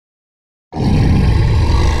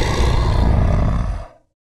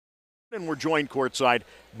and we're joined courtside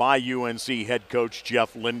by UNC head coach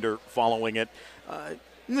Jeff Linder following it.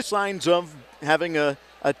 In the signs of having a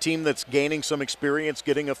team that's gaining some experience,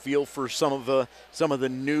 getting a feel for some of the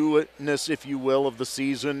newness, if you will, of the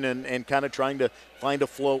season, and kind of trying to find a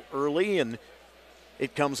flow early, and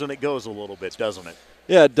it comes and it goes a little bit, doesn't it?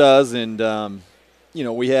 Yeah, it does, and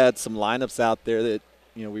we had some lineups out there that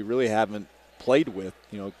we really haven't played with.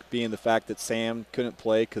 Being the fact that Sam couldn't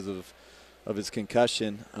play because of his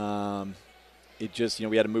concussion. It just,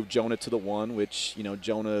 we had to move Jonah to the one, which,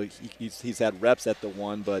 Jonah, he's had reps at the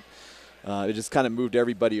one, but it just kind of moved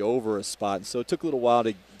everybody over a spot. And so it took a little while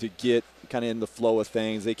to get kind of in the flow of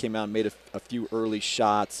things. They came out and made a few early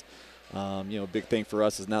shots. A big thing for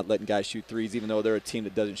us is not letting guys shoot threes, even though they're a team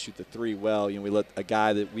that doesn't shoot the three well. We let a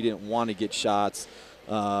guy that we didn't want to get shots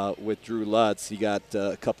with Drew Lutz. He got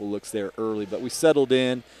a couple looks there early, but we settled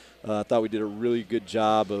in. I thought we did a really good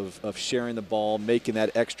job of sharing the ball, making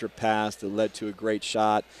that extra pass that led to a great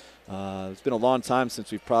shot. It's been a long time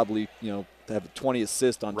since we've probably, have 20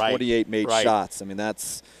 assists on 28 made shots. I mean,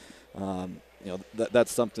 that's,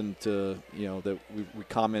 that's something to, that we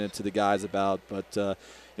commented to the guys about. But,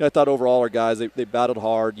 I thought overall our guys, they battled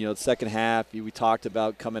hard. The second half, we talked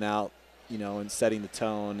about coming out, and setting the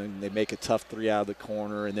tone, and they make a tough three out of the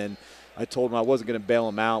corner. And then I told them I wasn't going to bail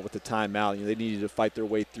them out with the timeout. They needed to fight their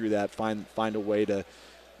way through that, find a way to,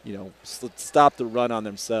 stop the run on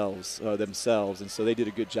themselves. And so they did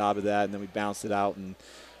a good job of that, and then we bounced it out. And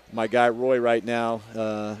my guy Roy right now,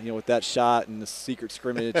 with that shot and the secret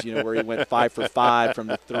scrimmage, where he went 5 for 5 from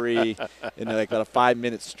the three in like about a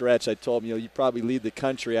 5-minute stretch. I told him, you probably lead the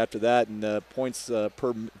country after that in points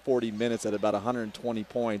per 40 minutes at about 120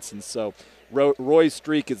 points. And so Roy's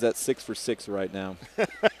streak is at 6 for 6 right now.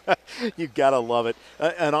 You gotta love it.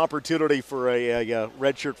 An opportunity for a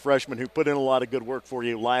redshirt freshman who put in a lot of good work for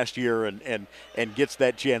you last year and gets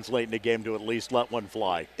that chance late in the game to at least let one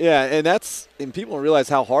fly. Yeah, and people don't realize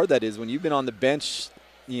how hard that is when you've been on the bench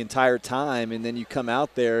the entire time, and then you come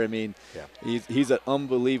out there. I mean, he's an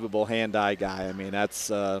unbelievable hand-eye guy. I mean, that's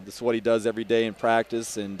what he does every day in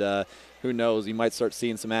practice, and who knows, he might start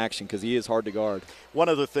seeing some action because he is hard to guard. One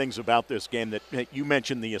of the things about this game that you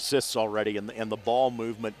mentioned the assists already and the ball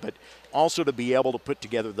movement, but also to be able to put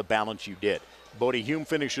together the balance you did. Bodie Hume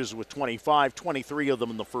finishes with 25, 23 of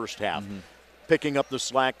them in the first half. Mm-hmm. Picking up the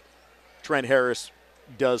slack, Trent Harris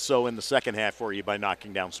does so in the second half for you by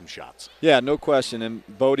knocking down some shots. Yeah, no question. And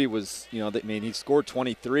Bodie was, he scored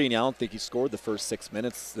 23, and I don't think he scored the first 6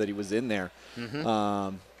 minutes that he was in there.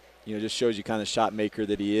 Mm-hmm. Just shows you kind of shot maker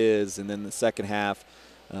that he is. And then the second half,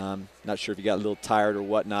 not sure if he got a little tired or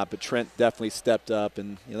whatnot, but Trent definitely stepped up,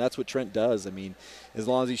 and that's what Trent does. I mean, as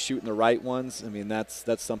long as he's shooting the right ones, I mean, that's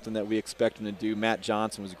something that we expect him to do. Matt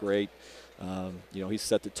Johnson was great. He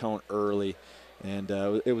set the tone early, and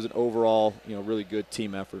it was an overall, really good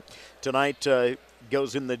team effort. Tonight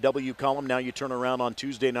goes in the W column. Now you turn around on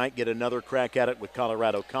Tuesday night, get another crack at it with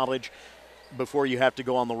Colorado College before you have to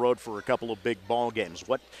go on the road for a couple of big ball games.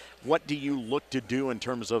 What do you look to do in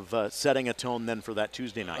terms of setting a tone then for that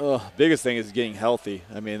Tuesday night? Biggest thing is getting healthy.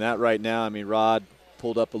 I mean, that right now, Rod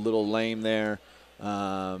pulled up a little lame there.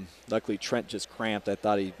 Luckily, Trent just cramped. I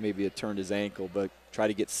thought he maybe had turned his ankle, but try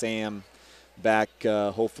to get Sam back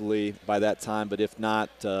hopefully by that time. But if not,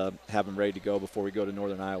 have him ready to go before we go to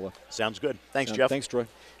Northern Iowa. Sounds good. Thanks, Jeff. Thanks, Troy.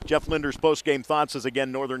 Jeff Linder's post-game thoughts is,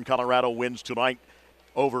 again, Northern Colorado wins tonight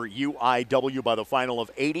over UIW by the final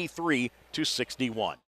of 83-61.